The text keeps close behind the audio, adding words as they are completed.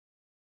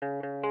The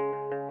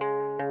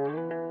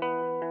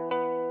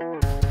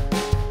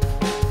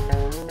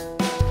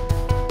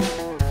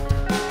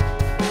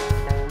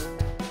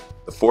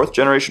 4th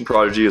generation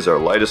Prodigy is our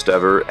lightest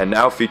ever and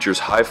now features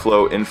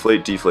high-flow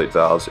inflate-deflate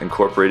valves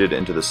incorporated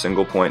into the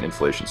single-point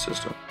inflation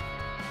system.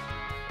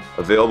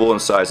 Available in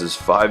sizes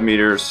 5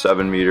 meter,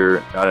 7 meter,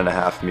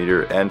 9.5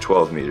 meter, and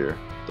 12 meter,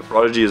 the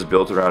Prodigy is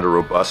built around a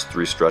robust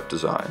 3-strut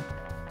design.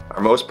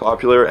 Our most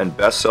popular and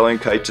best-selling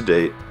kite to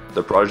date,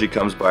 the Prodigy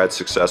comes by its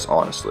success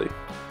honestly.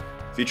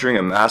 Featuring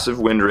a massive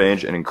wind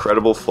range and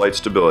incredible flight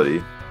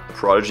stability, the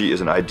Prodigy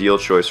is an ideal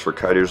choice for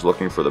kiters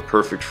looking for the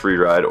perfect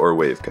freeride or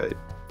wave kite.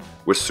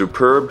 With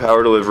superb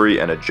power delivery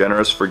and a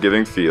generous,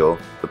 forgiving feel,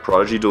 the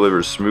Prodigy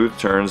delivers smooth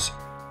turns,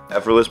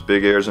 effortless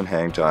big airs and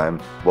hang time,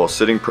 while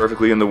sitting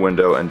perfectly in the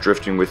window and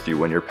drifting with you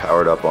when you're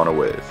powered up on a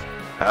wave.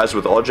 As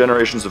with all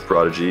generations of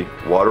Prodigy,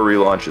 water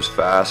relaunch is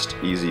fast,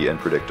 easy, and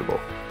predictable.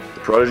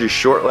 The Prodigy's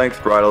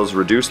short-length bridles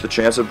reduce the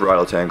chance of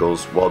bridle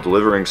tangles while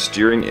delivering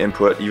steering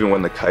input even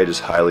when the kite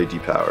is highly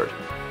depowered,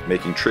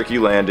 making tricky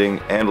landing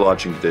and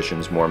launching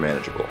conditions more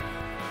manageable.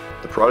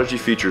 The Prodigy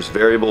features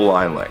variable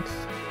line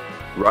length.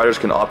 Riders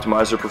can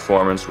optimize their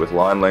performance with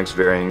line lengths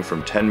varying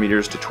from 10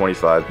 meters to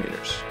 25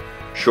 meters.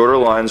 Shorter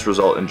lines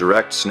result in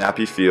direct,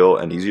 snappy feel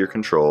and easier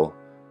control.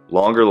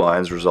 Longer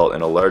lines result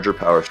in a larger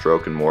power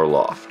stroke and more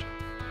loft.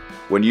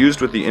 When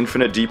used with the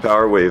infinite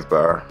depower wave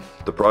bar,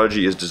 the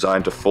Prodigy is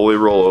designed to fully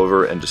roll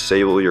over and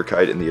disable your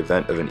kite in the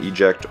event of an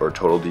eject or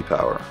total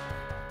depower.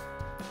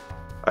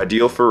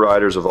 Ideal for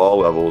riders of all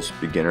levels,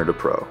 beginner to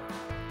pro.